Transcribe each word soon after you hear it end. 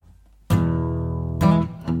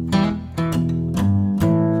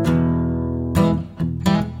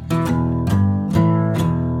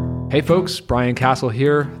Hey folks, Brian Castle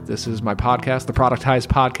here. This is my podcast, the Productized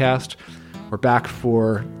Podcast. We're back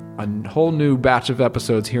for a whole new batch of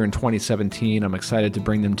episodes here in 2017. I'm excited to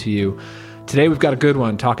bring them to you. Today we've got a good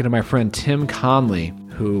one, talking to my friend Tim Conley,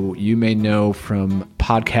 who you may know from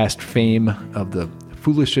podcast fame of the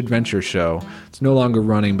Foolish Adventure Show. It's no longer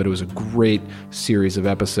running, but it was a great series of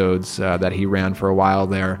episodes that he ran for a while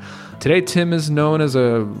there. Today, Tim is known as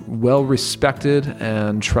a well-respected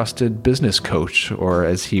and trusted business coach, or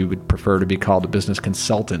as he would prefer to be called, a business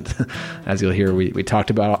consultant. As you'll hear, we talked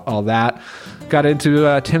about all that. Got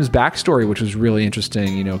into Tim's backstory, which was really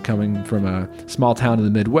interesting, you know, coming from a small town in the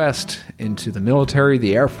Midwest into the military,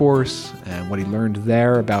 the Air Force, and what he learned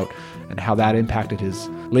there about and how that impacted his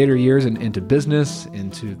later years into business,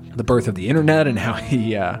 into the birth of the internet, and how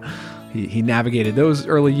he navigated those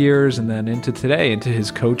early years, and then into today, into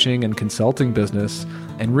his coaching and consulting business,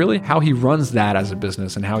 and really how he runs that as a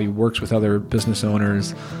business and how he works with other business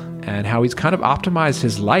owners, and how he's kind of optimized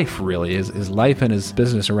his life, really, his life and his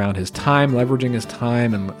business around his time, leveraging his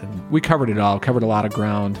time. And we covered it all, covered a lot of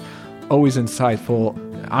ground, always insightful.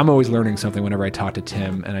 I'm always learning something whenever I talk to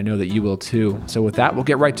Tim, and I know that you will too. So with that, we'll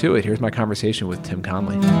get right to it. Here's my conversation with Tim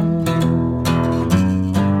Conley.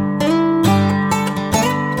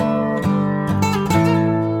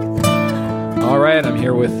 All right, I'm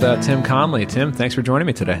here with Tim Conley. Tim, thanks for joining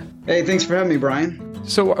me today. Hey, thanks for having me, Brian.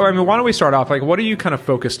 So, I mean, why don't we start off? Like, what are you kind of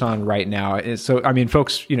focused on right now? So, I mean,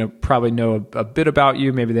 folks, you know, probably know a bit about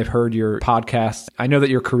you. Maybe they've heard your podcast. I know that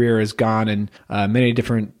your career has gone in many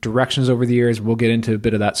different directions over the years. We'll get into a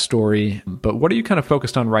bit of that story. But what are you kind of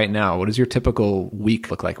focused on right now? What does your typical week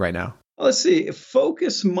look like right now? Let's see.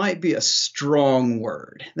 Focus might be a strong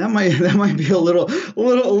word. That might be a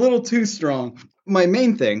little too strong. My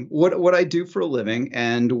main thing, what I do for a living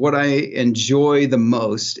and what I enjoy the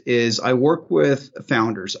most is I work with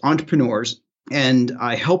founders, entrepreneurs, and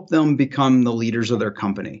I help them become the leaders of their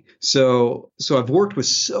company. So I've worked with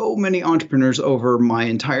so many entrepreneurs over my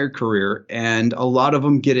entire career, and a lot of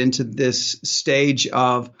them get into this stage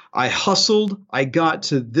of, I hustled, I got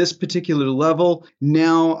to this particular level,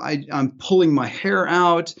 now I'm pulling my hair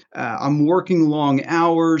out, I'm working long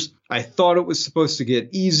hours, I thought it was supposed to get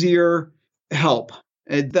easier. Help.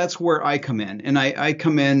 That's where I come in. And I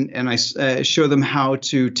come in and I show them how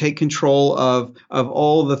to take control of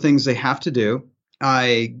all the things they have to do.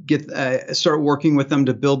 I start working with them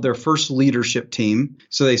to build their first leadership team.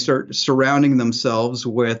 So they start surrounding themselves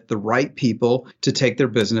with the right people to take their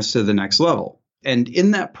business to the next level. And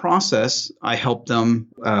in that process, I help them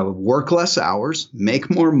work less hours, make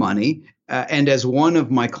more money. And as one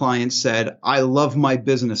of my clients said, I love my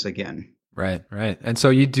business again. Right. And so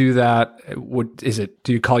you do that.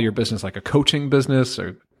 Do you call your business like a coaching business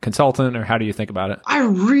or consultant, or how do you think about it? I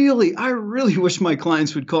really wish my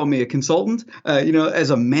clients would call me a consultant, as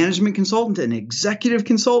a management consultant, an executive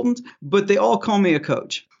consultant, but they all call me a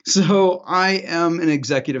coach. So I am an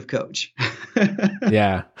executive coach.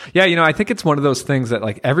 Yeah. I think it's one of those things that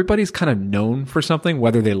like everybody's kind of known for something,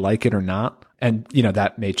 whether they like it or not. And,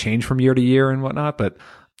 that may change from year to year and whatnot, but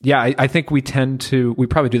yeah, I think we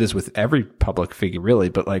probably do this with every public figure really,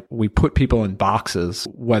 but like we put people in boxes,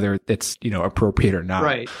 whether it's, appropriate or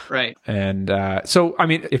not. Right. And so, I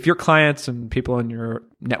mean, if your clients and people in your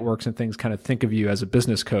networks and things kind of think of you as a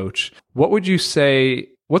business coach, what would you say,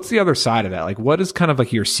 what's the other side of that? Like, what is kind of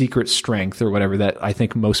like your secret strength or whatever that I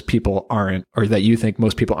think most people aren't, or that you think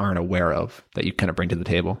most people aren't aware of that you kind of bring to the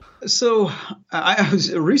table? So I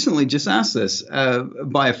was recently just asked this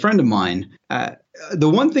by a friend of mine. The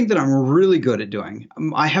one thing that I'm really good at doing,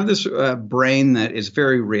 I have this brain that is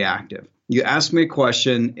very reactive. You ask me a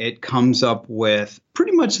question, it comes up with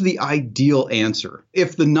pretty much the ideal answer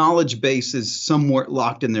if the knowledge base is somewhere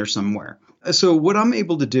locked in there somewhere. So what I'm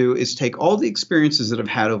able to do is take all the experiences that I've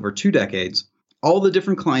had over 2 decades, all the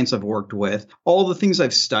different clients I've worked with, all the things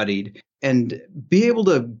I've studied, and be able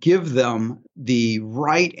to give them the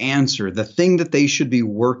right answer, the thing that they should be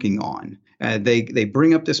working on. They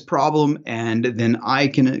bring up this problem, and then I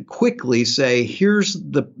can quickly say, here's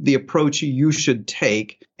the approach you should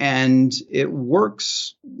take. And it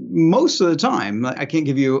works most of the time. I can't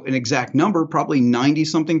give you an exact number, probably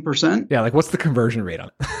 90-something%. Yeah, like what's the conversion rate on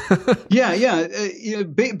it? Yeah.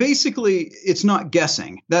 Basically, it's not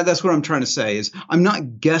guessing. That's what I'm trying to say is I'm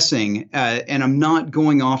not guessing and I'm not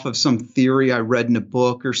going off of some theory I read in a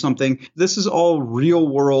book or something. This is all real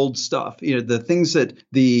world stuff. The things that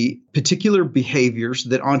the particular behaviors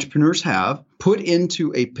that entrepreneurs have put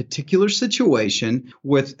into a particular situation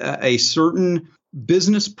with a certain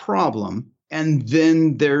business problem and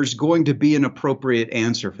then there's going to be an appropriate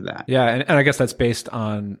answer for that. Yeah, and I guess that's based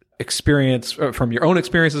on experience from your own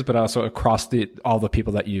experiences, but also across all the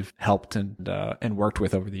people that you've helped and worked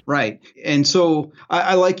with over the years. Right. And so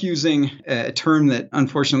I like using a term that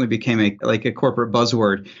unfortunately became a corporate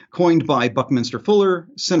buzzword, coined by Buckminster Fuller,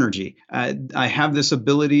 synergy. I have this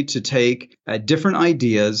ability to take different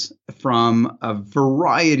ideas from a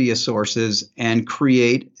variety of sources and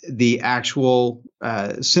create the actual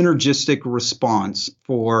synergistic response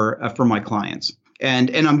for my clients.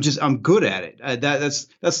 And I'm good at it.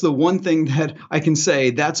 That's the one thing that I can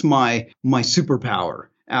say that's my superpower.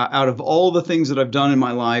 Out of all the things that I've done in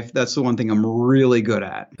my life, that's the one thing I'm really good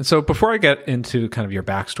at. And so before I get into kind of your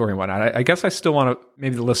backstory and whatnot, I guess I still want to,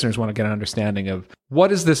 maybe the listeners want to get an understanding of what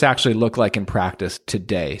does this actually look like in practice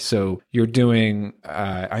today? So you're doing,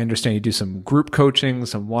 I understand you do some group coaching,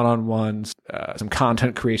 some one-on-ones, some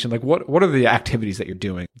content creation. Like what are the activities that you're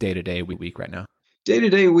doing day to day, week right now? Day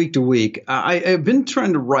to day, week to week, I've been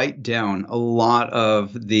trying to write down a lot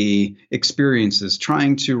of the experiences,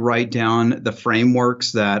 trying to write down the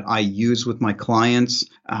frameworks that I use with my clients.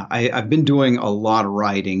 I've been doing a lot of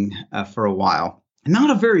writing for a while.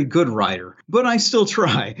 Not a very good writer, but I still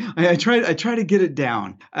try. I try to get it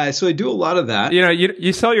down. So I do a lot of that. You know,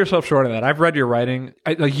 you sell yourself short of that. I've read your writing.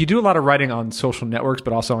 You do a lot of writing on social networks,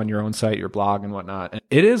 but also on your own site, your blog and whatnot. And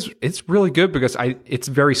it's really good because it's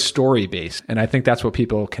very story based. And I think that's what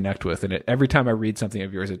people connect with. And every time I read something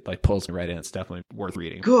of yours, it like pulls me right in. It's definitely worth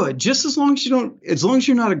reading. Good. Just as long as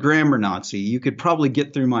you're not a grammar Nazi, you could probably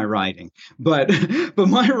get through my writing. But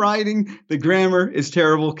my writing, the grammar is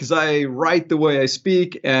terrible because I write the way I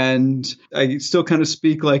speak, and I still kind of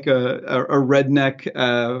speak like a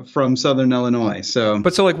redneck from Southern Illinois. So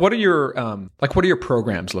like, what are your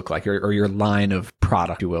programs look like, or your line of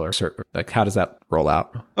product, if you will, or like how does that roll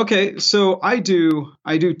out? Okay, so I do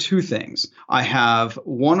two things. I have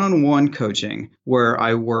one-on-one coaching where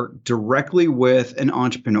I work directly with an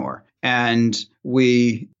entrepreneur, and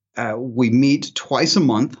we meet twice a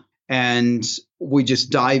month. And we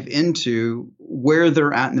just dive into where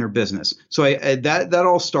they're at in their business. So that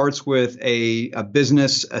all starts with a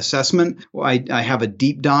business assessment. I have a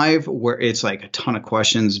deep dive where it's like a ton of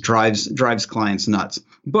questions, drives clients nuts.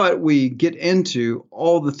 But we get into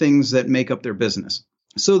all the things that make up their business,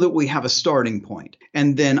 so that we have a starting point.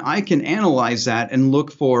 And then I can analyze that and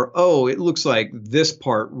look for, it looks like this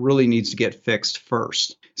part really needs to get fixed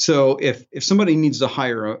first. So if somebody needs to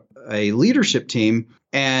hire a leadership team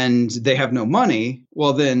and they have no money,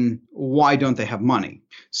 well, then why don't they have money?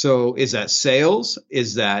 So is that sales?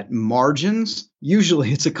 Is that margins?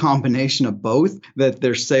 Usually it's a combination of both, that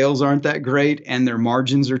their sales aren't that great and their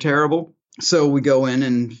margins are terrible. So we go in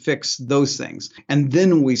and fix those things, and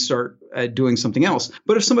then we start doing something else.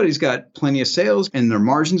 But if somebody's got plenty of sales and their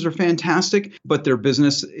margins are fantastic, but their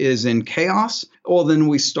business is in chaos, well, then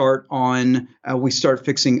we start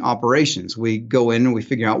fixing operations. We go in and we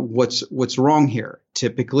figure out what's wrong here.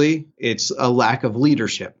 Typically, it's a lack of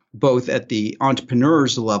leadership, both at the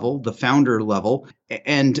entrepreneur's level, the founder level,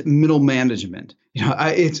 and middle management. You know,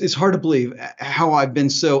 it's hard to believe how I've been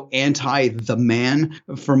so anti the man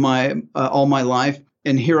for all my life,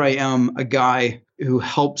 and here I am, a guy who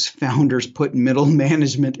helps founders put middle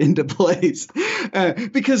management into place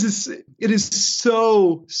because it is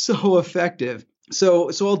so effective.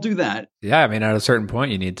 So I'll do that. Yeah, I mean, at a certain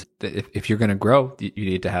point, you need to, if you're going to grow, you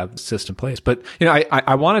need to have a system in place. But you know,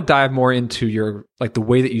 I want to dive more into your the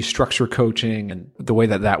way that you structure coaching and the way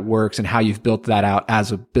that works and how you've built that out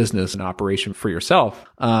as a business and operation for yourself.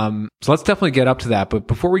 So let's definitely get up to that. But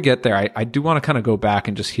before we get there, I do want to kind of go back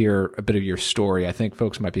and just hear a bit of your story. I think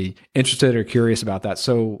folks might be interested or curious about that.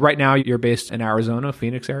 So right now, you're based in Arizona,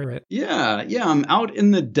 Phoenix area, right? Yeah, I'm out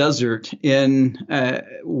in the desert in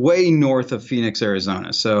way north of Phoenix,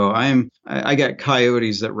 Arizona. So I got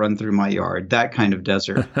coyotes that run through my yard, that kind of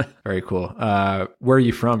desert. Very cool. Where are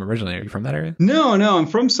you from originally? Are you from that area? No, I'm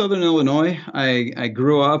from Southern Illinois. I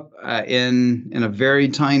grew up in a very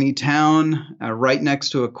tiny town right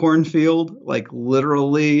next to a cornfield, like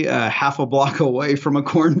literally half a block away from a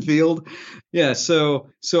cornfield. Yeah, so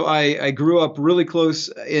I grew up really close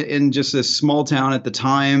in just this small town at the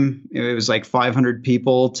time. It was like 500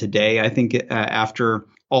 people. Today, I think after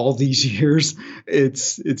all these years,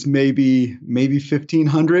 it's maybe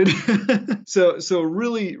 1,500. So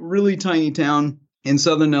really, really tiny town in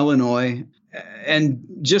Southern Illinois, and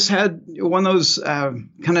just had one of those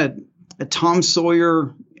kind of Tom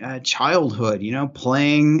Sawyer childhood,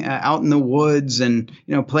 playing out in the woods and,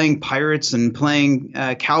 playing pirates and playing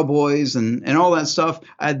cowboys and all that stuff.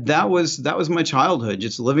 That was my childhood,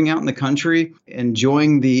 just living out in the country,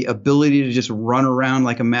 enjoying the ability to just run around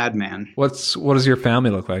like a madman. What does your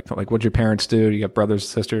family look like? Like, what'd your parents do? Do you got brothers,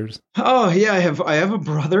 sisters? Oh yeah, I have a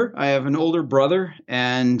brother. I have an older brother,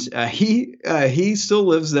 and he still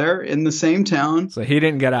lives there in the same town. So he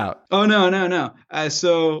didn't get out. Oh no.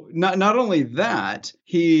 So not only that,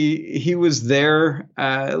 he was there.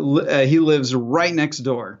 He lives right next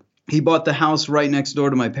door. He bought the house right next door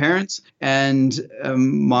to my parents, and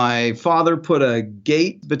my father put a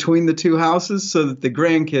gate between the two houses so that the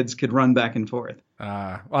grandkids could run back and forth.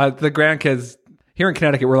 Well, the grandkids here in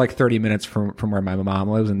Connecticut, we're like 30 minutes from where my mom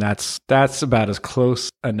lives, and that's about as close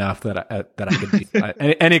enough that I could be.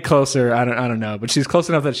 Any closer, I don't know, but she's close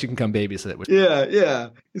enough that she can come babysit. Yeah.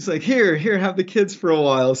 It's like here, have the kids for a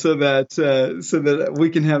while so that we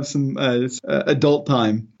can have some adult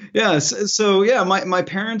time. Yeah. So yeah, my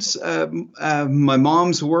parents, my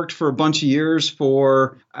mom's worked for a bunch of years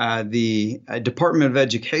for the Department of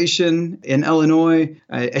Education in Illinois.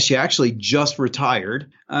 She actually just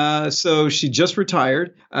retired. So she just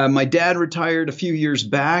retired. My dad retired a few years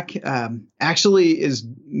back. Actually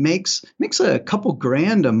makes a couple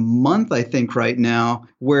grand a month, I think, right now,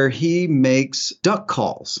 where he makes duck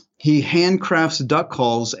calls. He handcrafts duck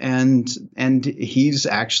calls, and he's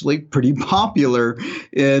actually pretty popular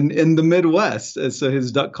in the Midwest. So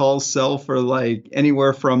his duck calls sell for like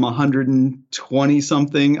anywhere from 120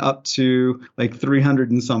 something up to like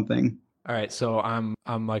 300 and something. All right, so I'm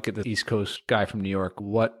like the East Coast guy from New York.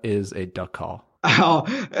 What is a duck call?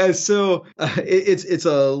 It's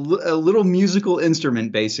a little musical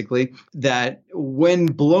instrument, basically, that when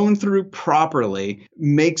blown through properly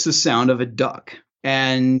makes the sound of a duck.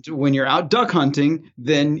 And when you're out duck hunting,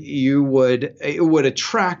 then it would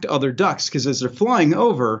attract other ducks, because as they're flying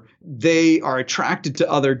over, they are attracted to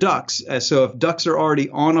other ducks. So if ducks are already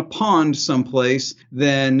on a pond someplace,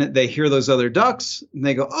 then they hear those other ducks and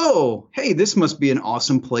they go, "Oh, hey, this must be an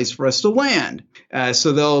awesome place for us to land."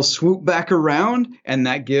 So they'll swoop back around, and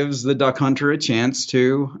that gives the duck hunter a chance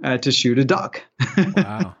to shoot a duck.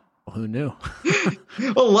 Wow. Who knew?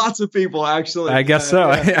 Well, lots of people actually. I guess so.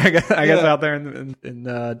 Yeah. I guess out there in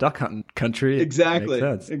duck hunting country. Exactly.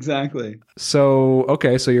 Makes sense. Exactly. So,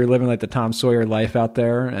 okay. So you're living like the Tom Sawyer life out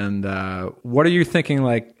there. And what are you thinking?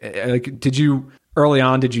 Like, early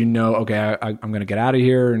on, did you know, okay, I'm going to get out of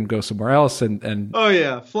here and go somewhere else? And Oh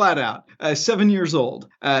yeah, flat out. 7 years old.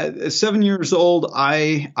 7 years old,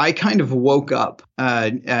 I kind of woke up.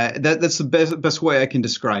 That's the best way I can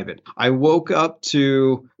describe it. I woke up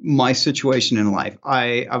to my situation in life.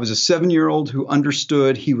 I was a 7-year-old who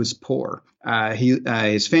understood he was poor.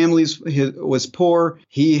 His family was poor.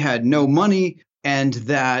 He had no money, and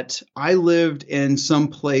that I lived in some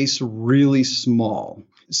place really small.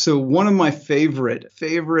 So one of my favorite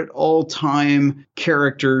all-time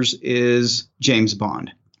characters is James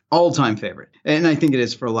Bond. All-time favorite. And I think it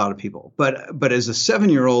is for a lot of people. But as a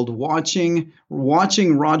 7-year-old watching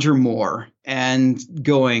Roger Moore and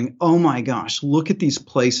going, "Oh my gosh, look at these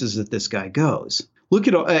places that this guy goes." Look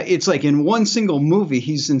at it's like in one single movie,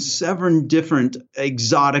 he's in 7 different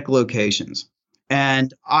exotic locations.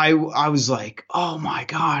 And I was like, "Oh my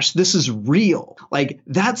gosh, this is real. Like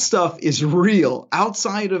that stuff is real.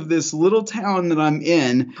 Outside of this little town that I'm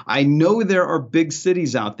in, I know there are big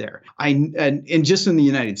cities out there. And just in the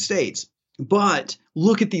United States. But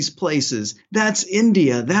look at these places. That's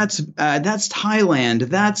India. That's Thailand.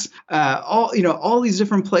 That's all these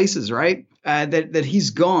different places, right? That he's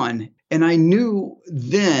gone. And I knew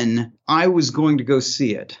then I was going to go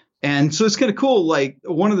see it. And so it's kind of cool. Like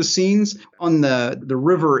one of the scenes on the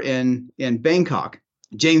river in Bangkok,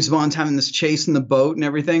 James Bond's having this chase in the boat and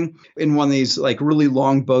everything in one of these like really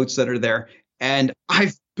long boats that are there. And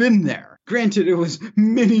I've been there. Granted, it was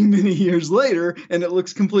many, many years later and it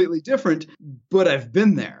looks completely different, but I've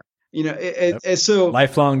been there. So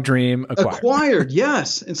lifelong dream acquired.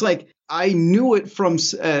 Yes. It's like I knew it from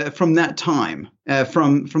that time,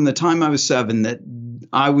 from the time I was 7, that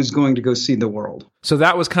I was going to go see the world. So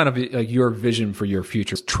that was kind of like your vision for your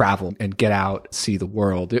future: travel and get out, see the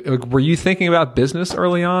world. Were you thinking about business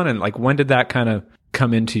early on? And like, when did that kind of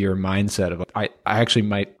come into your mindset of I actually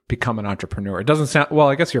might become an entrepreneur? It doesn't sound, well,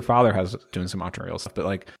 I guess your father has doing some entrepreneurial stuff, but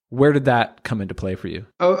like, where did that come into play for you?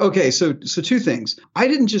 Oh, okay. So two things. I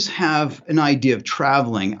didn't just have an idea of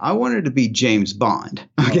traveling. I wanted to be James Bond.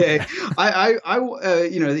 Okay. He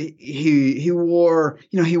wore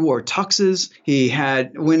tuxes. He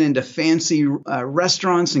went into fancy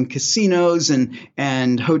restaurants and casinos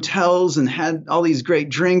and hotels and had all these great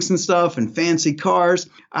drinks and stuff and fancy cars.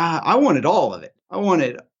 I wanted all of it. I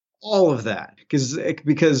wanted all of that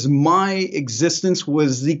because my existence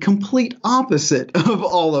was the complete opposite of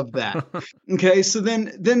all of that. Okay, so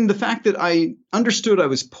then the fact that I understood I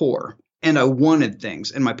was poor and I wanted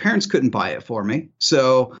things and my parents couldn't buy it for me.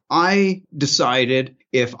 So I decided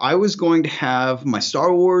if I was going to have my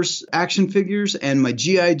Star Wars action figures and my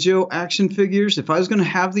G.I. Joe action figures, if I was going to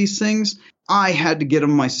have these things, I had to get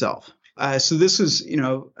them myself. So this was,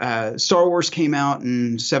 Star Wars came out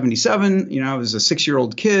in 1977. I was a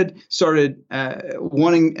 6-year-old kid, started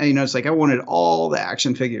wanting, it's like I wanted all the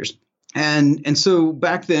action figures. And so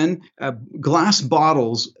back then, glass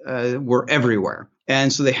bottles were everywhere.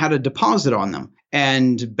 And so they had a deposit on them.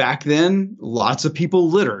 And back then, lots of people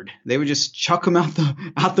littered. They would just chuck them out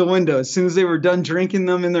the window. As soon as they were done drinking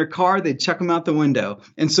them in their car, they'd chuck them out the window.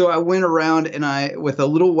 And so I went around with a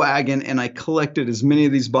little wagon and I collected as many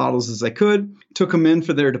of these bottles as I could, took them in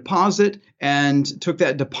for their deposit, and took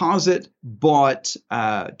that deposit, bought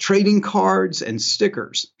trading cards and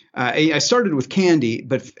stickers. I started with candy,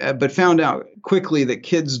 but found out quickly that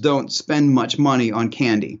kids don't spend much money on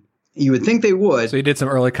candy. You would think they would. So you did some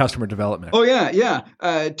early customer development. Oh, yeah.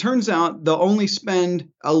 It turns out they'll only spend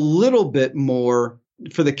a little bit more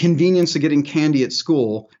for the convenience of getting candy at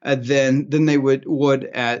school than they would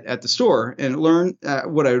at the store. And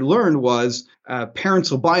what I learned was parents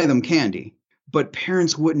will buy them candy, but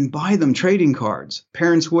parents wouldn't buy them trading cards.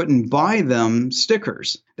 Parents wouldn't buy them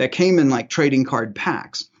stickers that came in like trading card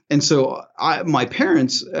packs. And so my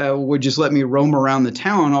parents would just let me roam around the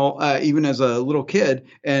town, even as a little kid.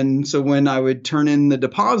 And so when I would turn in the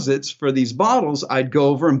deposits for these bottles, I'd go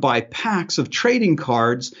over and buy packs of trading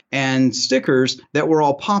cards and stickers that were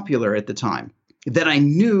all popular at the time, that I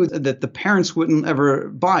knew that the parents wouldn't ever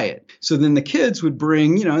buy it. So then the kids would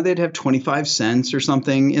bring, they'd have 25 cents or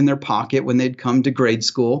something in their pocket when they'd come to grade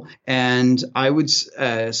school. And I would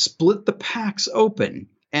split the packs open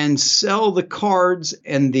and sell the cards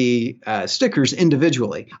and the stickers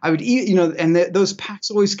individually. I would eat, those packs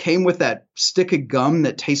always came with that stick of gum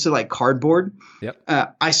that tasted like cardboard.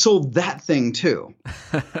 Yep. I sold that thing too.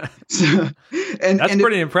 That's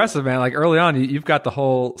pretty impressive, man. Like early on, you've got the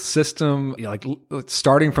whole system, like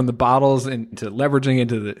starting from the bottles and to leveraging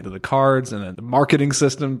into the cards, and then the marketing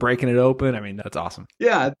system, breaking it open. I mean, that's awesome.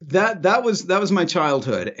 Yeah, that was my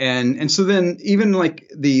childhood, and so then even like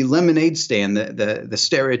the lemonade stand,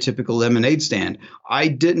 the stereotypical lemonade stand, I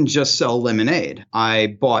didn't just sell lemonade.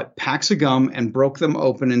 I bought packs of gum and broke them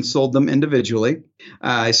open and sold them individually.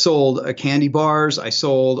 I sold candy bars. I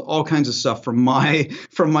sold all kinds of stuff from my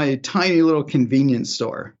tiny little convenience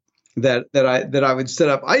store that I would set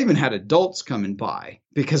up. I even had adults come and buy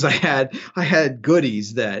because I had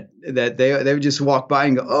goodies that they would just walk by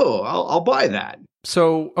and go, "Oh, I'll buy that."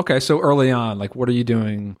 So early on, like, what are you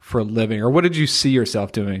doing for a living, or what did you see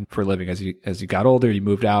yourself doing for a living as you got older? You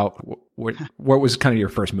moved out. What was kind of your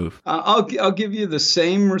first move? I'll give you the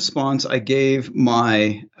same response I gave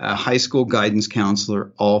my high school guidance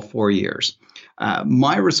counselor all 4 years.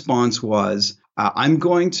 My response was, I'm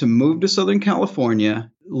going to move to Southern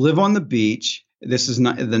California, live on the beach. This is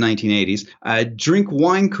not the 1980s. Drink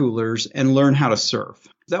wine coolers and learn how to surf.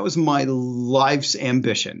 That was my life's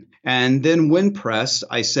ambition. And then when pressed,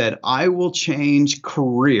 I said, I will change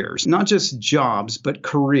careers, not just jobs, but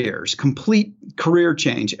careers, complete career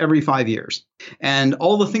change every 5 years. And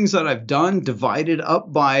all the things that I've done divided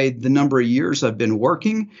up by the number of years I've been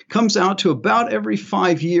working comes out to about every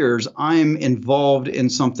 5 years, I'm involved in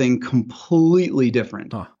something completely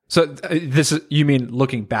different. Huh. So you mean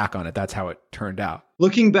looking back on it, that's how it turned out?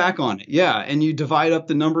 Looking back on it, yeah. And you divide up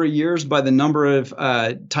the number of years by the number of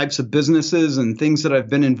types of businesses and things that I've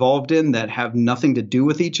been involved in that have nothing to do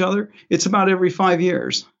with each other. It's about every 5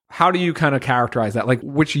 years. How do you kind of characterize that? Like,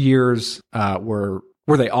 which years were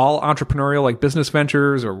they all entrepreneurial, like business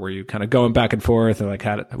ventures, or were you kind of going back and forth, or like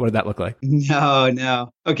what did that look like?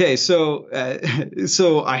 No. Okay, so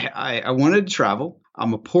I wanted to travel.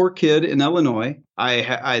 I'm a poor kid in Illinois.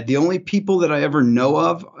 The only people that I ever know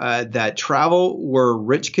of that travel were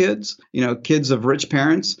rich kids, kids of rich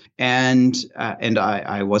parents, and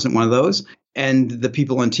I wasn't one of those. And the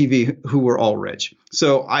people on TV who were all rich.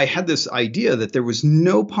 So I had this idea that there was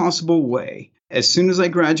no possible way as soon as I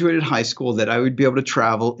graduated high school that I would be able to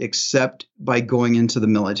travel except by going into the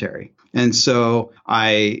military. And so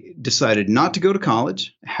I decided not to go to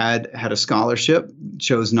college, had a scholarship,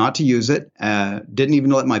 chose not to use it, didn't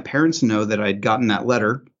even let my parents know that I'd gotten that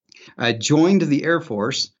letter. I joined the Air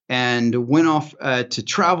Force and went off to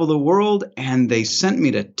travel the world, and they sent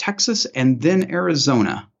me to Texas and then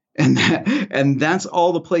Arizona. And that's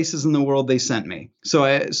all the places in the world they sent me. So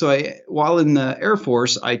I while in the Air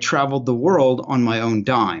Force, I traveled the world on my own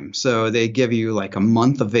dime. So they give you like a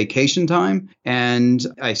month of vacation time, and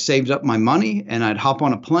I saved up my money, and I'd hop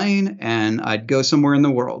on a plane and I'd go somewhere in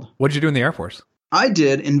the world. What did you do in the Air Force? I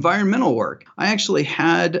did environmental work. I actually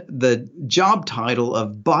had the job title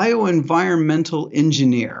of bioenvironmental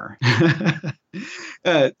engineer.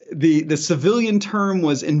 The civilian term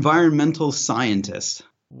was environmental scientist.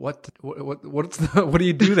 What do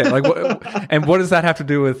you do there? Like, and what does that have to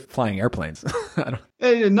do with flying airplanes? I don't...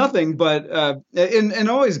 Nothing, but and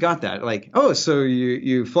always got that. Like, oh, so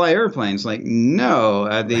you fly airplanes? Like,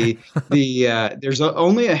 no. There's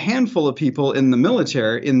only a handful of people in the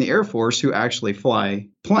military, in the Air Force, who actually fly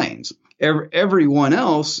planes. Everyone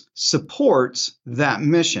else supports that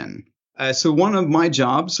mission. So one of my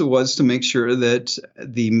jobs was to make sure that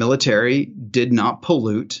the military did not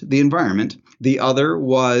pollute the environment. The other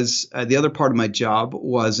part of my job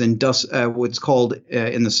was what's called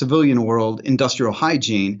in the civilian world industrial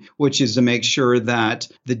hygiene, which is to make sure that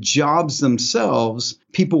the jobs themselves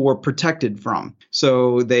people were protected from.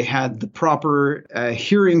 So they had the proper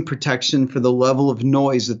hearing protection for the level of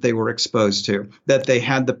noise that they were exposed to, that they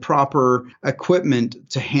had the proper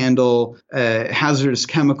equipment to handle hazardous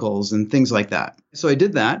chemicals and things like that. So I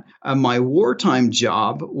did that. My wartime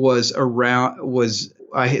job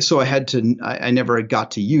I never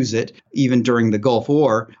got to use it, even during the Gulf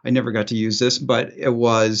War. I never got to use this, but it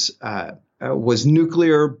was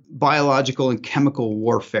nuclear, biological, and chemical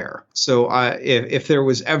warfare. So if there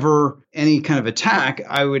was ever any kind of attack,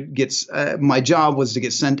 I would my job was to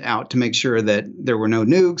get sent out to make sure that there were no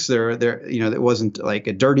nukes, it wasn't like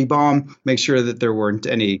a dirty bomb, make sure that there weren't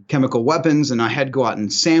any chemical weapons, and I had to go out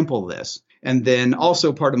and sample this. And then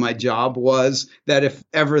also part of my job was that if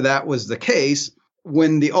ever that was the case,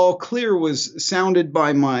 when the all clear was sounded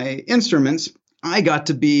by my instruments, I got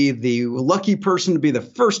to be the lucky person to be the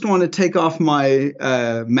first one to take off my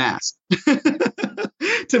mask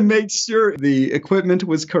to make sure the equipment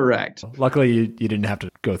was correct. Luckily, you didn't have to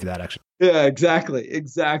go through that, actually. Yeah, exactly.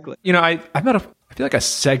 You know, I've met I feel like a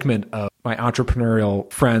segment of my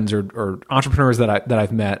entrepreneurial friends or entrepreneurs that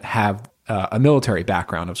I've met have a military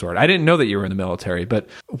background of sort. I didn't know that you were in the military, but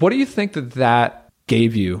what do you think that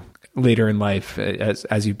gave you later in life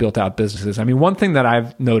as you built out businesses? I mean, one thing that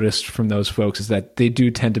I've noticed from those folks is that they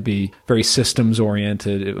do tend to be very systems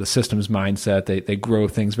oriented, with a systems mindset. They grow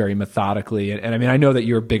things very methodically. And I mean, I know that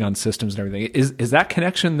you're big on systems and everything. Is that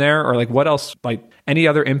connection there, or like what else, like any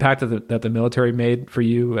other impact that the military made for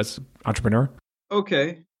you as an entrepreneur?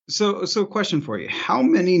 Okay. So question for you. How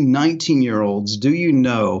many 19-year-olds do you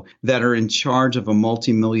know that are in charge of a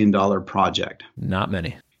multi-million-dollar project? Not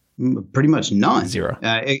many. Pretty much none. Zero.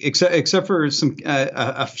 Except for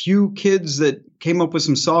a few kids that came up with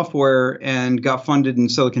some software and got funded in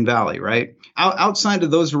Silicon Valley, right? Outside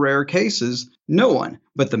of those rare cases, no one.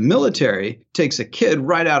 But the military takes a kid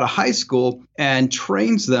right out of high school and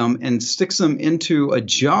trains them and sticks them into a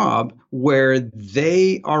job where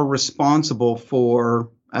they are responsible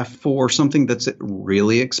for something that's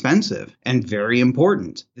really expensive and very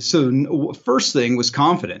important. So first thing was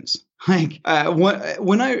confidence. Like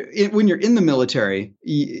when you're in the military,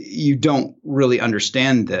 you don't really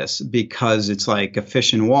understand this because it's like a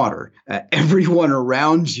fish in water. Everyone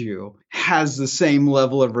around you has the same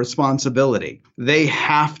level of responsibility. They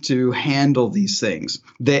have to handle these things.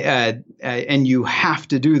 And you have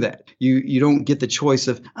to do that. You don't get the choice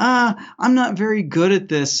of I'm not very good at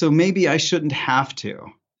this, so maybe I shouldn't have to.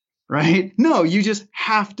 Right? No, you just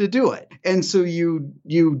have to do it. And so you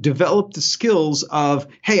develop the skills of,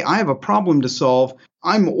 hey, I have a problem to solve.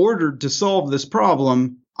 I'm ordered to solve this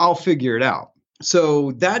problem. I'll figure it out.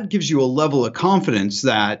 So that gives you a level of confidence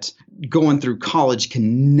that going through college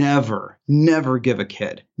can never give a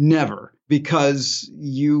kid. Never. Because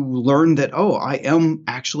you learn that, I am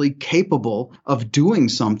actually capable of doing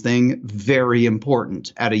something very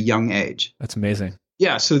important at a young age. That's amazing.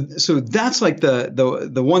 Yeah, so that's like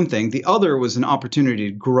the one thing. The other was an opportunity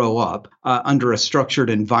to grow up under a structured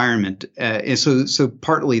environment. So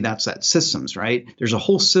partly that's that systems, right? There's a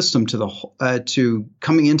whole system to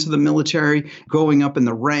coming into the military, growing up in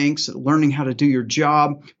the ranks, learning how to do your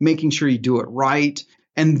job, making sure you do it right.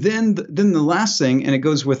 And then the last thing, and it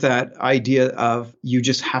goes with that idea of you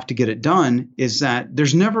just have to get it done, is that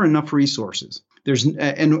there's never enough resources.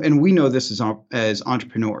 And we know this as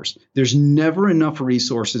entrepreneurs. There's never enough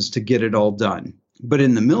resources to get it all done. But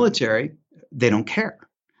in the military, they don't care.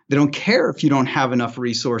 They don't care if you don't have enough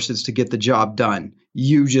resources to get the job done.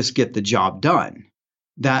 You just get the job done.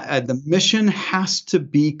 That the mission has to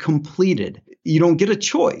be completed. You don't get a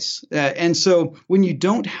choice. And so when you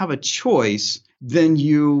don't have a choice, then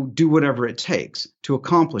you do whatever it takes to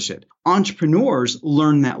accomplish it. Entrepreneurs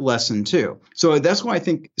learn that lesson too. So that's why I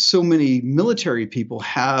think so many military people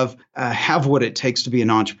have what it takes to be an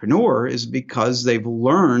entrepreneur, is because they've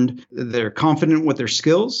learned, they're confident with their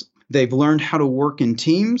skills. They've learned how to work in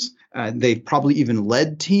teams. They've probably even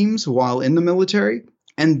led teams while in the military.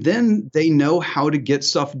 And then they know how to get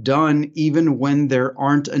stuff done even when there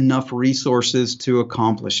aren't enough resources to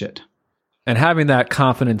accomplish it. And having that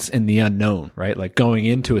confidence in the unknown, right? Like going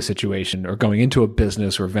into a situation or going into a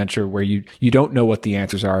business or venture where you don't know what the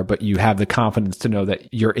answers are, but you have the confidence to know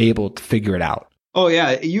that you're able to figure it out. Oh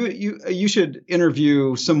yeah, you should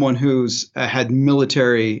interview someone who's had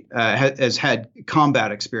military has had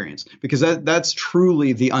combat experience, because that's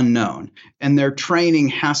truly the unknown, and their training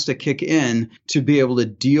has to kick in to be able to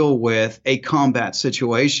deal with a combat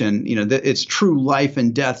situation. It's true life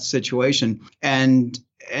and death situation, and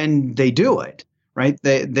they do it. Right.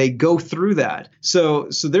 They go through that. So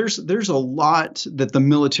there's a lot that the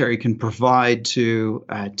military can provide to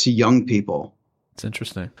young people. It's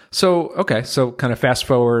interesting. So kind of fast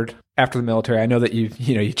forward after the military. I know that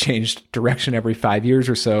you changed direction every 5 years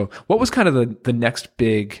or so. What was kind of the next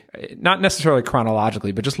big, not necessarily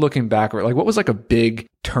chronologically, but just looking back, like what was like a big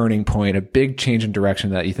turning point, a big change in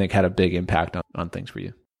direction that you think had a big impact on things for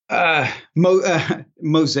you?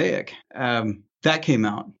 Mosaic. That came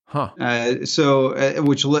out. Huh.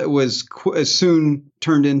 Which was soon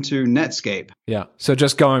turned into Netscape. Yeah. So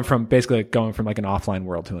just going from like an offline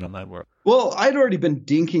world to an online world. Well, I'd already been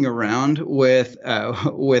dinking around with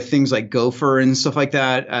things like Gopher and stuff like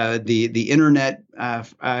that. The internet.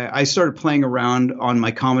 I started playing around on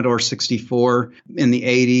my Commodore 64 in the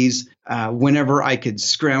 80s. Whenever I could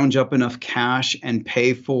scrounge up enough cash and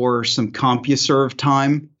pay for some CompuServe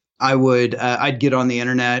time, I'd get on the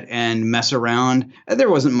internet and mess around.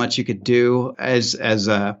 There wasn't much you could do as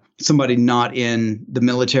somebody not in the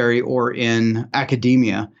military or in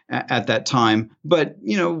academia at that time. But,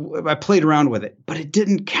 I played around with it, but it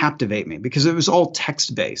didn't captivate me because it was all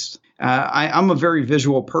text based. I'm a very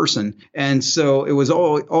visual person. And so it was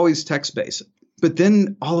always text based. But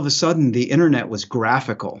then all of a sudden the internet was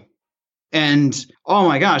graphical. And oh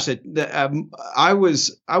my gosh, I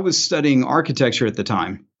was studying architecture at the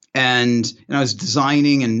time. And I was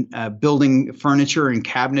designing and building furniture and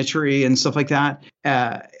cabinetry and stuff like that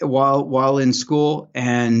while in school.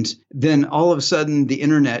 And then all of a sudden, the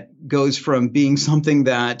internet goes from being something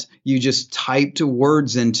that you just typed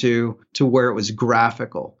words into to where it was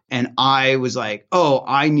graphical. And I was like, oh,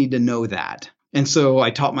 I need to know that. And so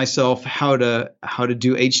I taught myself how to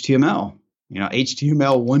do HTML.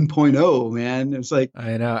 HTML 1.0, man. It's like,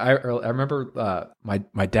 I know. I remember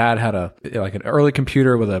my dad had an early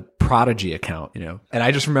computer with a Prodigy account, and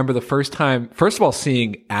I just remember the first of all,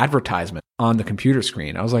 seeing advertisement on the computer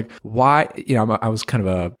screen. I was like, why? I was kind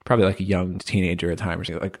of probably like a young teenager at the time or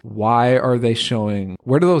something. Like, why are they showing?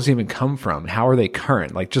 Where do those even come from? How are they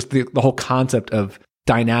current? Like, just the whole concept of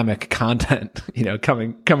dynamic content,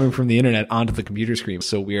 coming from the internet onto the computer screen was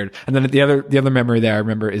so weird. And then the other memory that I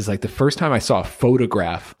remember is like the first time I saw a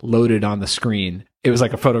photograph loaded on the screen. It was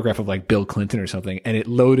like a photograph of like Bill Clinton or something, and it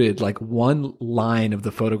loaded like one line of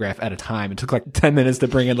the photograph at a time. It took like 10 minutes to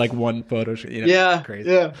bring in like one photo. Yeah,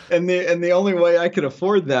 crazy. Yeah. And the only way I could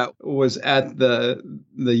afford that was at the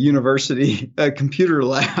university computer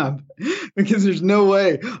lab, because there's no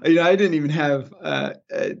way. I didn't even have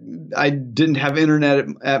I didn't have internet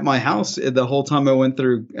at my house the whole time I went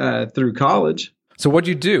through college. So what'd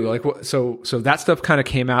you do? Like, so that stuff kind of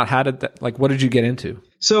came out. How did that, like, what did you get into?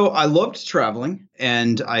 So I loved traveling,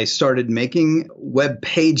 and I started making web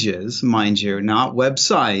pages, mind you, not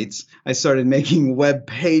websites. I started making web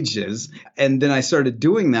pages, and then I started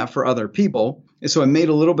doing that for other people. And so I made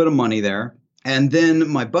a little bit of money there. And then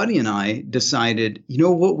my buddy and I decided,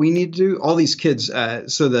 what we need to do? All these kids,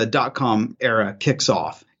 so the .com era kicks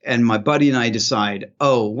off. And my buddy and I decide,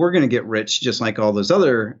 we're going to get rich just like all those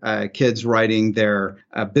other kids writing their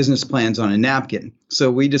business plans on a napkin. So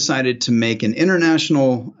we decided to make an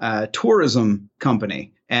international tourism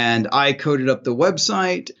company. And I coded up the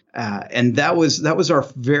website. And that was our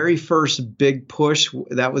very first big push.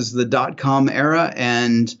 That was the .com era.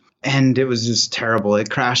 And and it was just terrible. It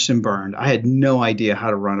crashed and burned. I had no idea how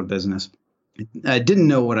to run a business. I didn't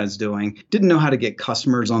know what I was doing. Didn't know how to get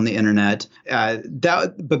customers on the internet.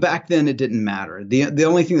 But back then it didn't matter. The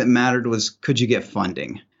only thing that mattered was, could you get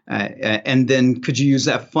funding? And then could you use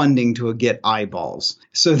that funding to get eyeballs?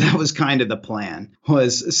 So that was kind of the plan,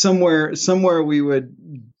 was somewhere we would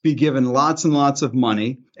be given lots and lots of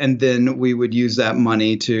money, and then we would use that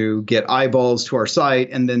money to get eyeballs to our site,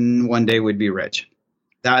 and then one day we'd be rich.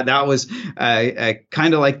 That was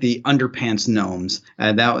kind of like the underpants gnomes.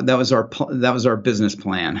 That was our business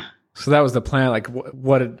plan. So that was the plan. Like,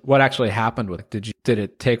 what actually happened with it? Did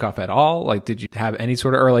it take off at all? Like, did you have any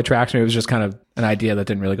sort of early traction? It was just kind of an idea that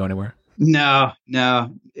didn't really go anywhere. No,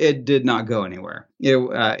 it did not go anywhere. It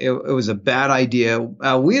was a bad idea.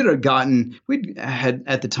 We had gotten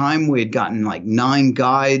like 9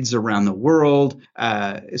 guides around the world.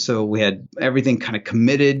 So we had everything kind of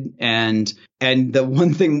committed, and the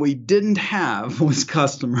one thing we didn't have was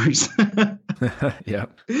customers. Yeah.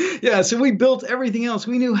 Yeah. So we built everything else.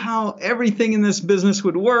 We knew how everything in this business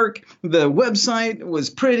would work. The website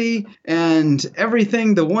was pretty and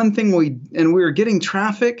everything. The one thing we were getting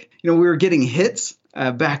traffic, we were getting hits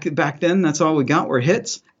back then. That's all we got were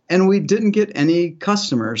hits, and we didn't get any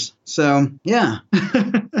customers. So yeah.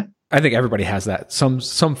 I think everybody has that, some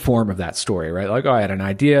form of that story, right? Like, oh, I had an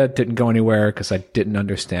idea, didn't go anywhere because I didn't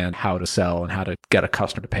understand how to sell and how to get a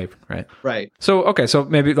customer to pay, right? Right. So, okay, so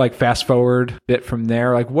maybe like fast forward a bit from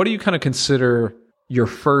there, like what do you kind of consider your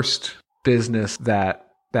first business that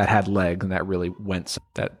had legs and that really went?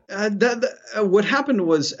 What happened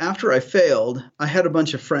was, after I failed, I had a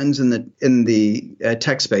bunch of friends in the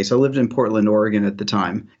tech space. I lived in Portland, Oregon at the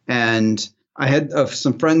time, and I had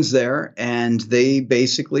some friends there, and they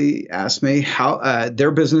basically asked me how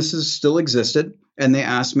their businesses still existed, and they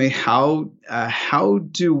asked me how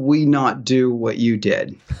do we not do what you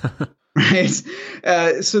did, right?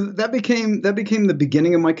 So that became the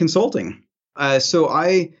beginning of my consulting.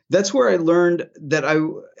 So that's where I learned that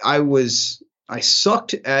I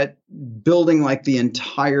sucked at building like the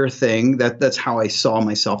entire thing. That's how I saw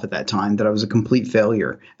myself at that time, that I was a complete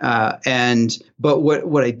failure. But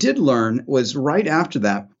what I did learn was, right after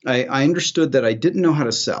that, I understood that I didn't know how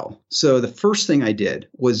to sell. So the first thing I did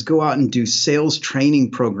was go out and do sales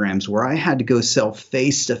training programs where I had to go sell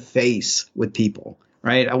face to face with people,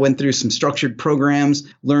 right? I went through some structured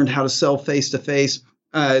programs, learned how to sell face to face.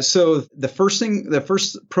 So the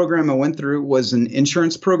first program I went through was an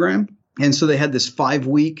insurance program. And so they had this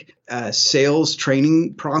 5-week sales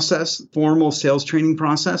training process, formal sales training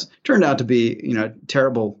process. Turned out to be, a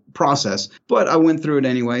terrible process, but I went through it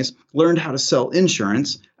anyways. Learned how to sell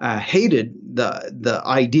insurance. Hated the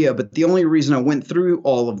idea, but the only reason I went through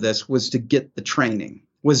all of this was to get the training.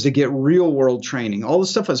 Was to get real world training. All the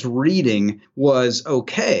stuff I was reading was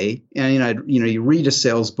okay. And, you read a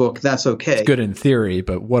sales book, that's okay. It's good in theory,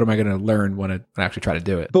 but what am I going to learn when I actually try to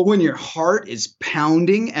do it? But when your heart is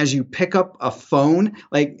pounding as you pick up a phone,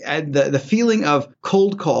 like the feeling of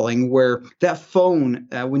cold calling, where that phone,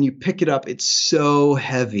 when you pick it up, it's so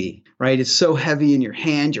heavy, right? It's so heavy in your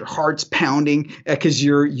hand, your heart's pounding because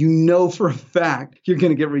for a fact you're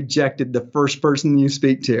going to get rejected the first person you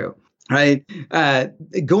speak to. Right.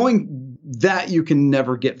 That you can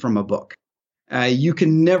never get from a book. You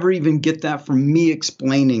can never even get that from me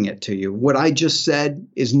explaining it to you. What I just said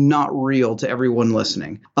is not real to everyone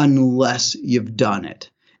listening unless you've done it.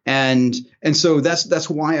 And so that's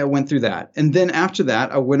why I went through that. And then after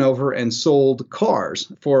that, I went over and sold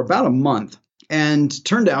cars for about a month. And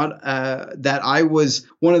turned out that I was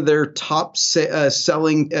one of their top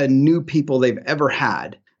selling new people they've ever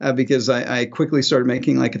had. Because I quickly started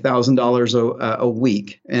making like $1,000 a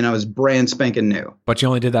week, and I was brand spanking new. But you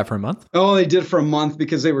only did that for a month? Oh, I did for a month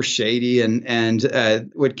because they were shady, and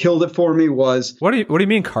what killed it for me was what do you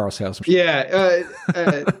mean, car sales? Yeah,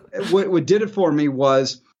 what did it for me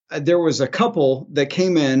was there was a couple that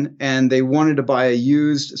came in and they wanted to buy a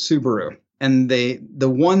used Subaru. And the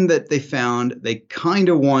one that they found, they kind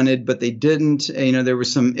of wanted, but they didn't. There were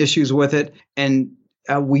some issues with it, and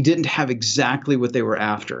we didn't have exactly what they were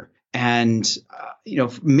after. And, for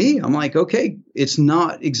me, I'm like, okay, it's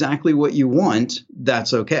not exactly what you want.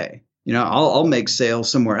 That's okay. I'll make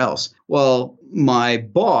sales somewhere else. Well, my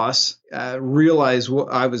boss realized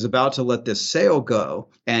I was about to let this sale go,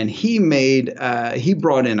 and he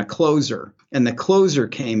brought in a closer, and the closer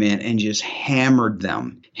came in and just hammered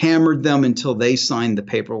them until they signed the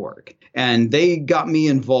paperwork. And they got me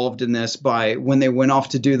involved in this by when they went off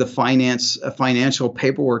to do the financial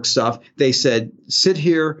paperwork stuff. They said, sit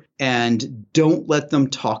here and don't let them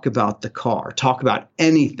talk about the car. Talk about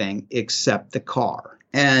anything except the car.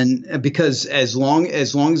 And because as long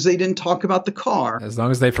as they didn't talk about the car, As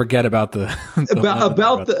long as they forget about the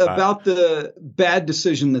about the bad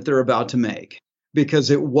decision that they're about to make,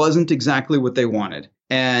 because it wasn't exactly what they wanted.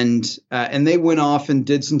 And they went off and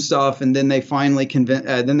did some stuff, and then they finally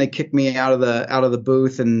then they kicked me out of the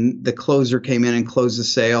booth, and the closer came in and closed the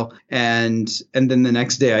sale, and then the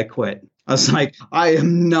next day I quit. I was like, I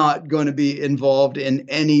am not going to be involved in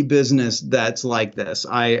any business that's like this.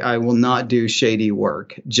 I will not do shady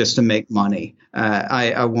work just to make money.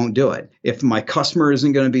 I won't do it. If my customer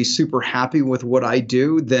isn't going to be super happy with what I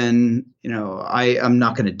do, then I'm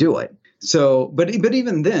not going to do it. So, but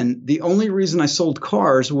even then, the only reason I sold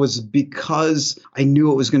cars was because I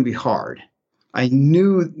knew it was going to be hard. I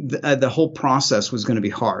knew the whole process was going to be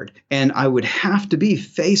hard, and I would have to be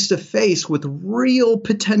face to face with real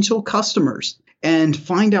potential customers and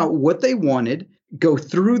find out what they wanted, go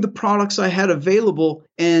through the products I had available,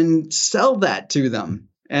 and sell that to them.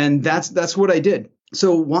 And that's what I did.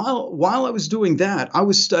 So while I was doing that, I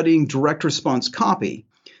was studying direct response copy.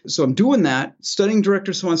 So I'm doing that, studying direct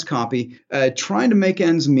response copy, trying to make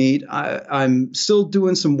ends meet. I'm still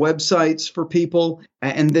doing some websites for people.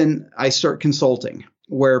 And then I start consulting,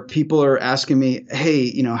 where people are asking me,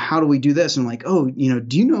 hey, how do we do this? And I'm like, oh,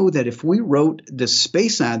 do you know that if we wrote the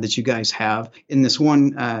space ad that you guys have in this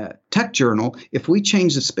one tech journal, if we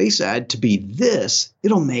change the space ad to be this,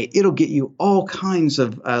 it'll get you all kinds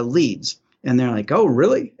of leads. And they're like, oh,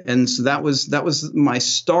 really? And so that was my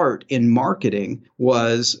start in marketing,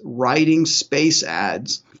 was writing space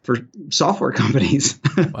ads for software companies.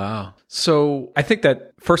 Wow. So I think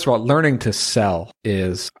that, first of all, learning to sell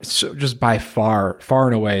is just by far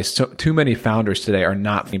and away, so too many founders today are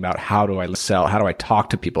not thinking about how do I sell? How do I talk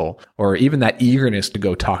to people? Or even that eagerness to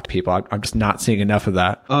go talk to people. I'm just not seeing enough of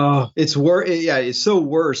that. Oh, it's worse. Yeah, it's so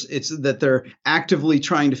worse. It's that they're actively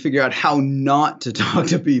trying to figure out how not to talk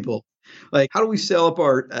to people. Like, how do we set up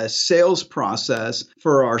our sales process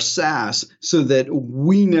for our SaaS so that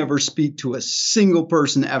we never speak to a single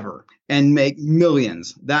person ever and make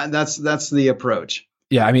millions? That's the approach.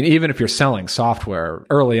 Yeah, I mean, even if you're selling software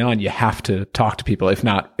early on, you have to talk to people, if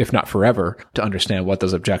not forever, to understand what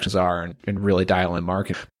those objections are and really dial in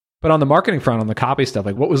marketing. But on the marketing front, on the copy stuff,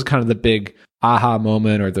 like, what was kind of the big aha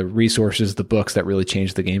moment or the resources, the books that really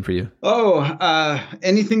changed the game for you? Oh,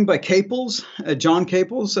 anything by Caples, John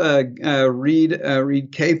Caples.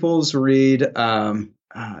 Read Caples. Read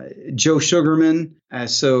Joe Sugarman.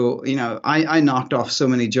 So I knocked off so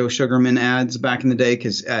many Joe Sugarman ads back in the day,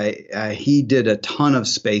 because he did a ton of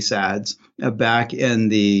space ads back in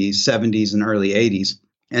the 70s and early 80s.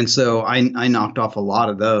 And so I knocked off a lot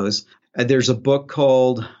of those. There's a book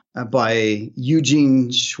called by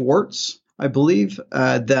Eugene Schwartz, I believe,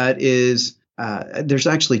 that is, there's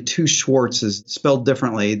actually two Schwartzes spelled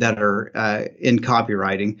differently that are in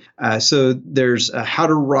copywriting. So there's How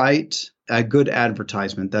to Write a Good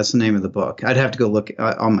Advertisement. That's the name of the book. I'd have to go look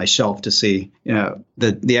on my shelf to see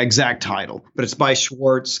the exact title, but it's by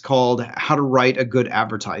Schwartz, called How to Write a Good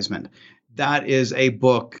Advertisement. That is a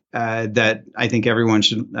book that I think everyone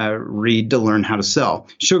should read to learn how to sell.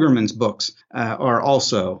 Sugarman's books are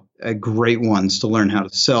also great ones to learn how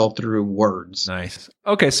to sell through words. Nice.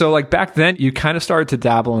 Okay, so like back then, you kind of started to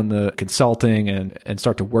dabble in the consulting and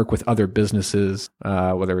start to work with other businesses,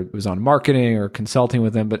 whether it was on marketing or consulting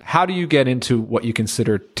with them. But how do you get into what you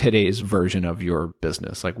consider today's version of your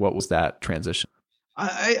business? Like, what was that transition?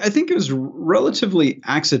 I think it was relatively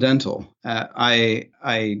accidental. I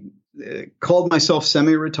called myself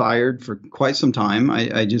semi-retired for quite some time.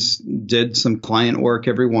 I just did some client work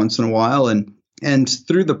every once in a while, and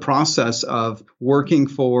through the process of working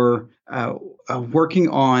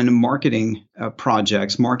on marketing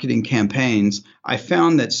projects, marketing campaigns, I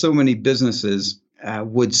found that so many businesses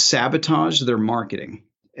would sabotage their marketing.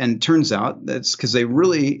 And it turns out that's because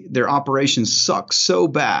their operations suck so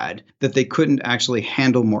bad that they couldn't actually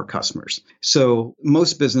handle more customers. So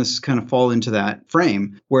most businesses kind of fall into that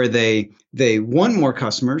frame where they want more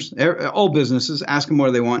customers. All businesses ask them what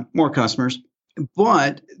do they want, more customers.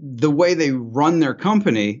 But the way they run their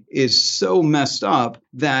company is so messed up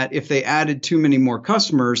that if they added too many more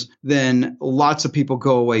customers, then lots of people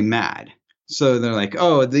go away mad. So they're like,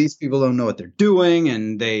 oh, these people don't know what they're doing,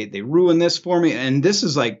 and they ruin this for me. And this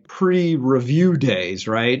is like pre-review days,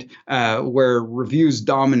 right? Where reviews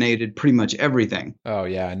dominated pretty much everything. Oh,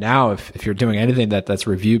 yeah. Now, if you're doing anything that's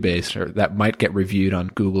review-based or that might get reviewed on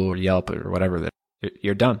Google or Yelp or whatever,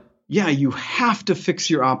 you're done. Yeah, you have to fix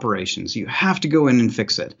your operations. You have to go in and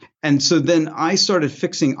fix it. And so then I started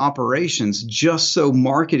fixing operations just so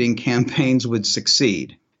marketing campaigns would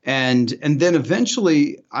succeed. And then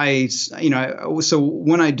eventually so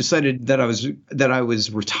when I decided that I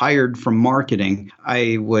was retired from marketing,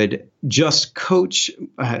 I would just coach.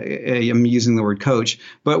 I'm using the word coach,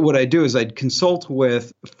 but what I do is I'd consult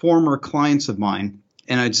with former clients of mine.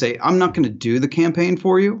 And I'd say, I'm not going to do the campaign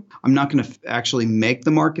for you. I'm not going to actually make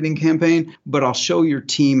the marketing campaign, but I'll show your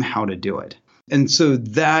team how to do it. And so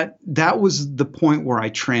that was the point where I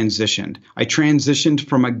transitioned. I transitioned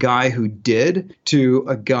from a guy who did to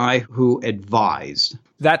a guy who advised.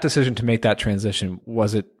 That decision to make that transition,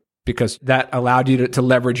 was it because that allowed you to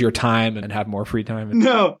leverage your time and have more free time?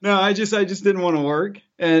 No, I just didn't want to work.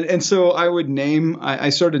 And so I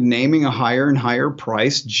started naming a higher and higher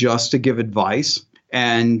price just to give advice.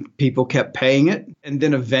 And people kept paying it. And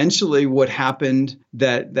then eventually what happened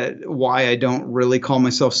that why I don't really call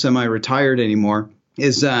myself semi-retired anymore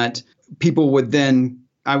is that people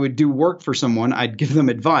I would do work for someone. I'd give them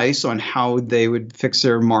advice on how they would fix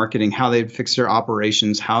their marketing, how they'd fix their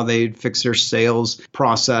operations, how they'd fix their sales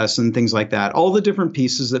process and things like that. All the different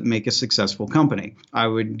pieces that make a successful company. I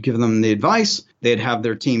would give them the advice. They'd have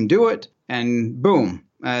their team do it. And boom.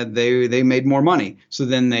 They made more money. So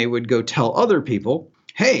then they would go tell other people,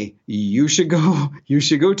 hey, you should go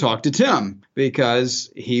talk to Tim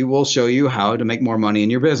because he will show you how to make more money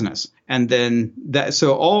in your business. And then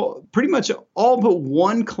pretty much all but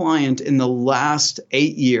one client in the last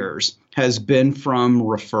 8 years has been from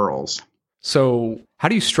referrals. So how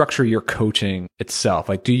do you structure your coaching itself?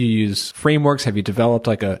 Like, do you use frameworks? Have you developed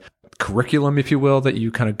like a curriculum, if you will, that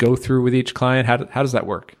you kind of go through with each client? How does that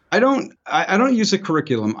work? I don't use a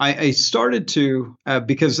curriculum. I started to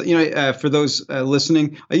because for those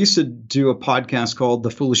listening, I used to do a podcast called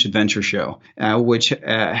The Foolish Adventure Show, which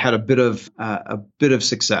had a bit of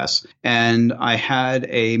success, and I had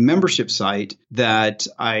a membership site that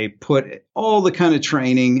I put all the kind of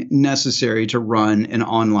training necessary to run an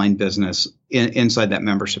online business inside that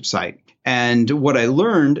membership site. And what I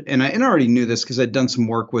learned, and I already knew this because I'd done some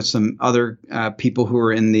work with some other people who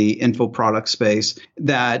are in the info product space,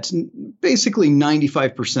 that basically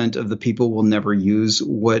 95% of the people will never use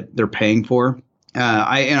what they're paying for.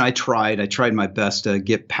 I tried my best to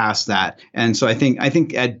get past that. And so I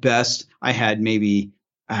think at best I had maybe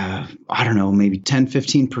 10,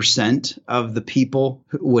 15% of the people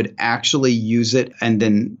who would actually use it and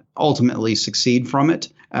then ultimately succeed from it.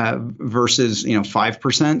 Versus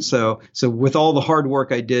 5%. So with all the hard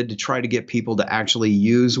work I did to try to get people to actually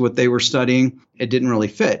use what they were studying, it didn't really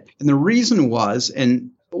fit. And the reason was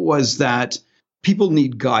that people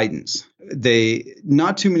need guidance.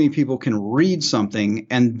 Not too many people can read something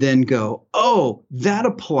and then go, oh, that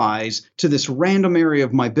applies to this random area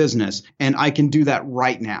of my business, and I can do that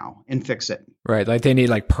right now and fix it. Right. Like they need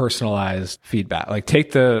like personalized feedback, like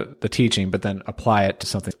take the teaching, but then apply it to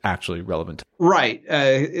something actually relevant. Right.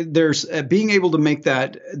 There's kind able to make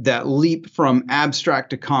that leap from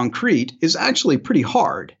abstract to concrete is actually pretty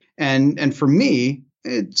hard. And for me,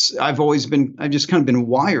 I've just kind of been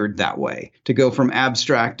wired that way to go from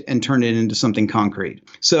abstract and turn it into something concrete.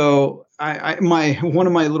 So one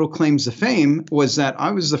of my little claims to fame was that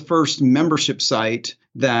I was the first membership site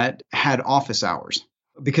that had office hours.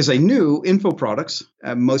 Because I knew info products,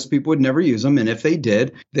 most people would never use them. And if they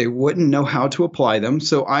did, they wouldn't know how to apply them.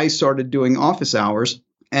 So I started doing office hours.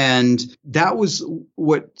 And that was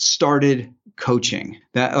what started coaching,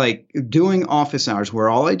 that like doing office hours where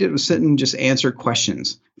all I did was sit and just answer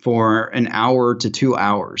questions for an hour to 2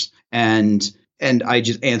 hours. And I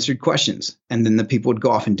just answered questions, and then the people would go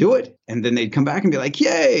off and do it. And then they'd come back and be like,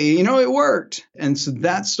 yay, it worked. And so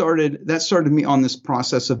that started me on this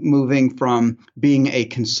process of moving from being a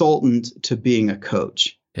consultant to being a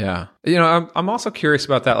coach. Yeah. I'm also curious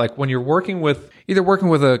about that. Like when you're working with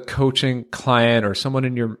a coaching client or someone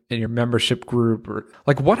in your membership group, or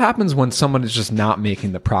like what happens when someone is just not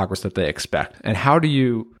making the progress that they expect? And how do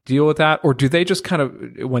you deal with that? Or do they just kind of,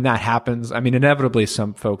 when that happens, I mean, inevitably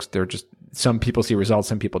some folks, some people see results,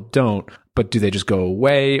 some people don't, but do they just go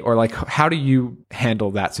away? Or like, how do you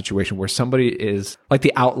handle that situation where somebody is like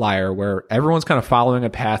the outlier, where everyone's kind of following a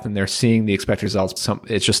path and they're seeing the expected results?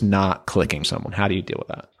 It's just not clicking someone. How do you deal with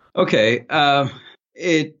that? Okay.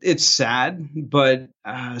 It's sad, but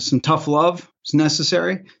some tough love is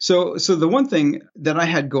necessary. So the one thing that I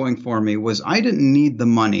had going for me was I didn't need the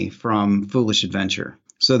money from Foolish Adventure.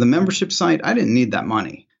 So the membership site, I didn't need that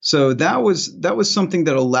money. So that was something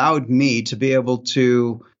that allowed me to be able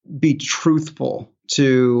to be truthful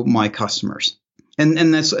to my customers.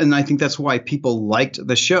 And I think that's why people liked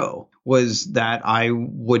the show, was that I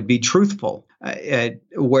would be truthful.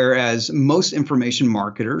 Whereas most information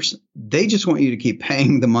marketers, they just want you to keep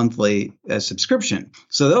paying the monthly subscription.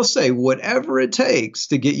 So they'll say whatever it takes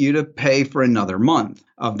to get you to pay for another month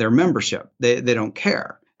of their membership. They don't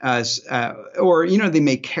care. Or they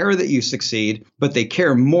may care that you succeed, but they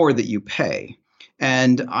care more that you pay.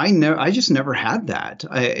 And I just never had that.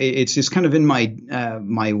 It's just kind of in my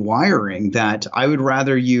my wiring that I would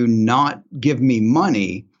rather you not give me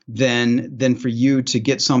money than for you to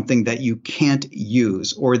get something that you can't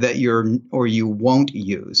use, or that you won't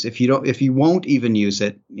use. If you won't even use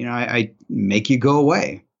it, I make you go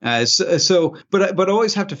away. But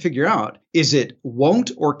always have to figure out, is it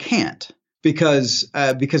won't or can't? Because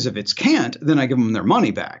if it's can't, then I give them their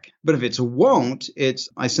money back. But if it's won't,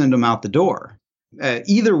 I send them out the door.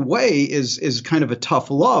 Either way is kind of a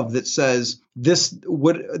tough love that says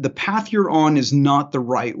the path you're on is not the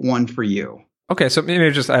right one for you. Okay, so maybe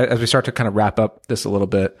just as we start to kind of wrap up this a little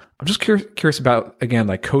bit, I'm just curious about, again,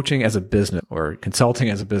 like coaching as a business or consulting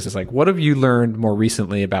as a business. Like, what have you learned more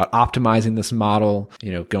recently about optimizing this model,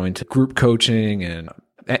 going to group coaching, and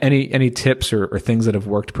any tips or things that have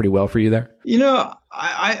worked pretty well for you there?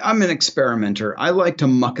 I'm an experimenter. I like to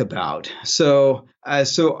muck about. So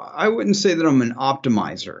I wouldn't say that I'm an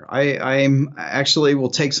optimizer. I'm actually will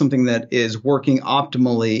take something that is working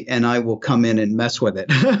optimally and I will come in and mess with it.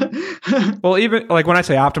 Well, even like when I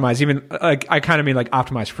say optimize, even like I kind of mean like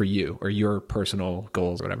optimize for you or your personal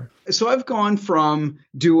goals or whatever. So I've gone from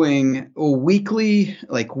doing weekly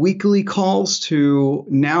calls to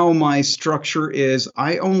now my structure is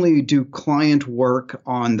I only do client work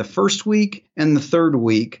on the first week and the third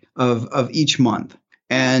week of each month.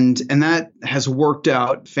 And that has worked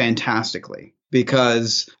out fantastically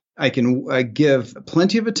because I can give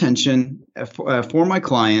plenty of attention for my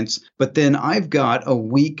clients, but then I've got a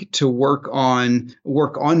week to work on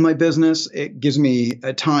my business. It gives me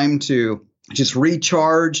a time to just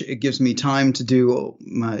recharge. It gives me time to do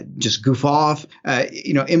just goof off,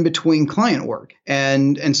 in between client work.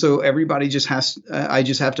 And so everybody I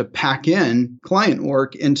just have to pack in client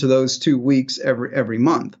work into those 2 weeks every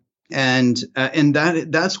month. And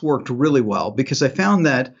that's worked really well because I found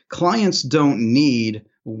that clients don't need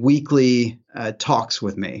weekly talks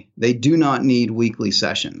with me. They do not need weekly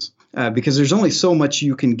sessions. Because there's only so much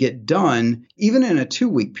you can get done, even in a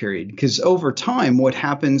 2-week period. Because over time, what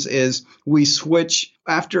happens is we switch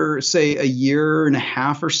after, say, a year and a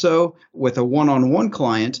half or so with a one-on-one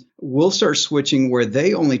client, we'll start switching where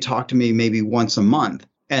they only talk to me maybe once a month.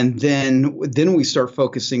 And then we start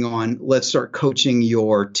focusing on, let's start coaching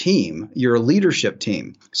your team, your leadership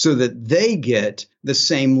team, so that they get the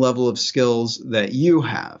same level of skills that you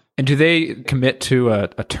have. And do they commit to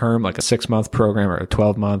a term, like a 6-month program or a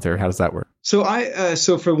 12-month, or how does that work? So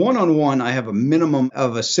so for one-on-one, I have a minimum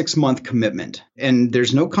of a 6-month commitment, and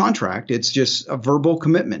there's no contract. It's just a verbal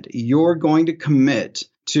commitment. You're going to commit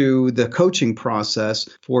to the coaching process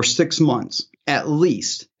for 6 months. At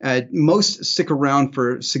least. Most stick around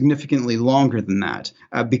for significantly longer than that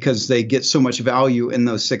because they get so much value in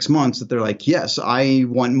those 6 months that they're like, yes, I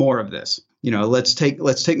want more of this. Let's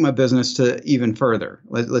take my business to even further.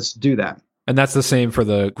 Let's do that. And that's the same for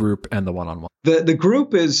the group and the one-on-one. The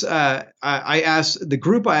group is I asked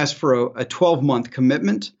for a 12-month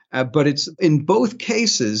commitment, but it's in both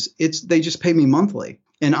cases they just pay me monthly.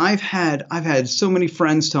 And I've had so many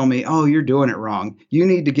friends tell me, "Oh, you're doing it wrong. You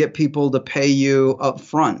need to get people to pay you up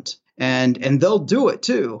front." And they'll do it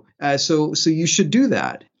too. So you should do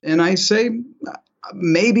that. And I say,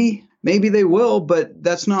 maybe they will, but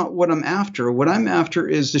that's not what I'm after. What I'm after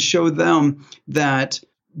is to show them that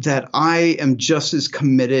I am just as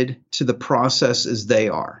committed to the process as they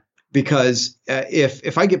are. Because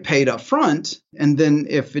if I get paid up front, and then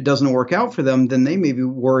if it doesn't work out for them, then they may be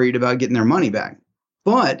worried about getting their money back.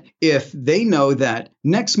 But if they know that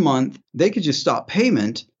next month they could just stop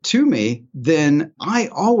payment to me, then I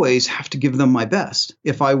always have to give them my best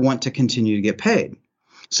if I want to continue to get paid.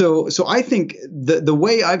 So I think the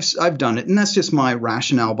way I've done it, and that's just my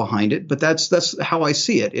rationale behind it, but that's how I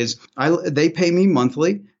see it, is they pay me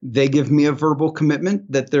monthly. They give me a verbal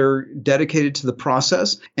commitment that they're dedicated to the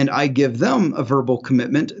process, and I give them a verbal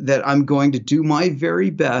commitment that I'm going to do my very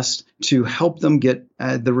best to help them get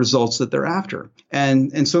the results that they're after.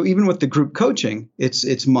 And so even with the group coaching,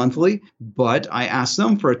 it's monthly, but I ask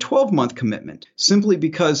them for a 12-month commitment simply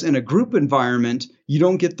because in a group environment, you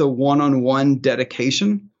don't get the one-on-one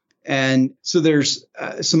dedication And so there's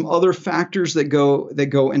some other factors that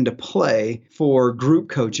go into play for group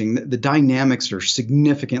coaching. The dynamics are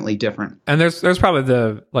significantly different. And there's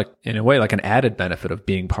probably in a way, like an added benefit of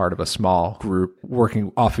being part of a small group,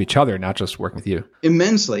 working off of each other, not just working with you.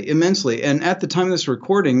 Immensely. And at the time of this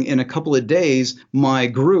recording, in a couple of days, my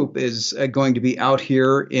group is going to be out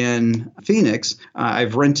here in Phoenix.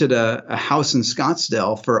 I've rented a house in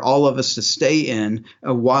Scottsdale for all of us to stay in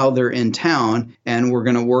while they're in town, and we're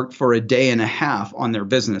going to work for a day and a half on their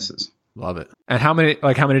businesses. Love it. And how many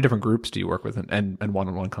different groups do you work with and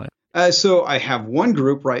one-on-one clients? So I have one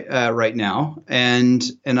group right now, and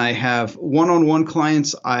I have one-on-one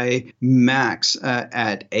clients. I max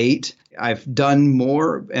at 8. I've done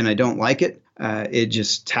more, and I don't like it. It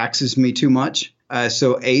just taxes me too much.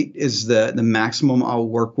 So 8 is the maximum I'll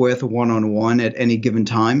work with one-on-one at any given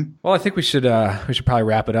time. Well, I think we should probably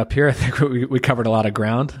wrap it up here. I think we covered a lot of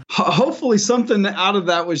ground. Hopefully something out of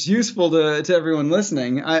that was useful to everyone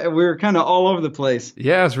listening. We were kind of all over the place.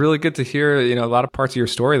 Yeah, it's really good to hear, a lot of parts of your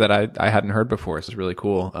story that I hadn't heard before. This is really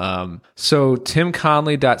cool. So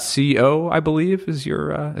timconley.co, I believe, is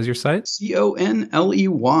your site?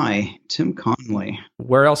 Conley, Tim Conley.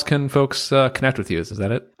 Where else can folks connect with you? Is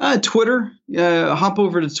that it? Twitter. Hop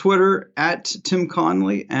over to Twitter at Tim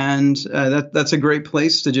Conley, and that's a great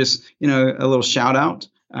place to just, a little shout out.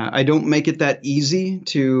 I don't make it that easy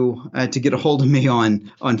to get a hold of me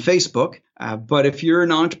on Facebook. But if you're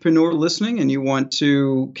an entrepreneur listening and you want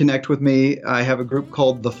to connect with me, I have a group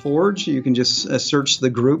called The Forge. You can just search the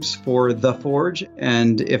groups for The Forge.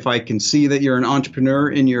 And if I can see that you're an entrepreneur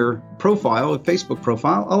in your profile, a Facebook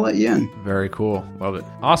profile, I'll let you in. Very cool. Love it.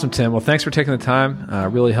 Awesome, Tim. Well, thanks for taking the time.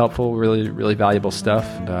 Really helpful, really, really valuable stuff.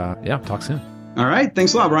 And talk soon. All right.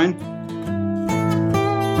 Thanks a lot, Brian.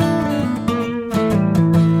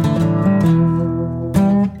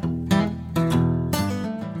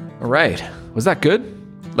 Right. Was that good?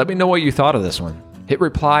 Let me know what you thought of this one. Hit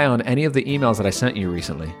reply on any of the emails that I sent you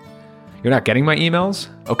recently. You're not getting my emails?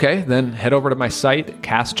 Okay, then head over to my site,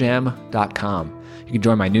 castjam.com. You can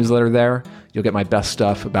join my newsletter there. You'll get my best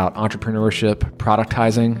stuff about entrepreneurship,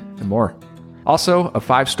 productizing, and more. Also, a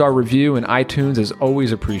 5-star review in iTunes is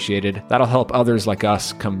always appreciated. That'll help others like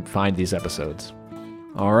us come find these episodes.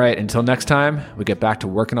 All right, until next time, we get back to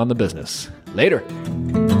working on the business. Later.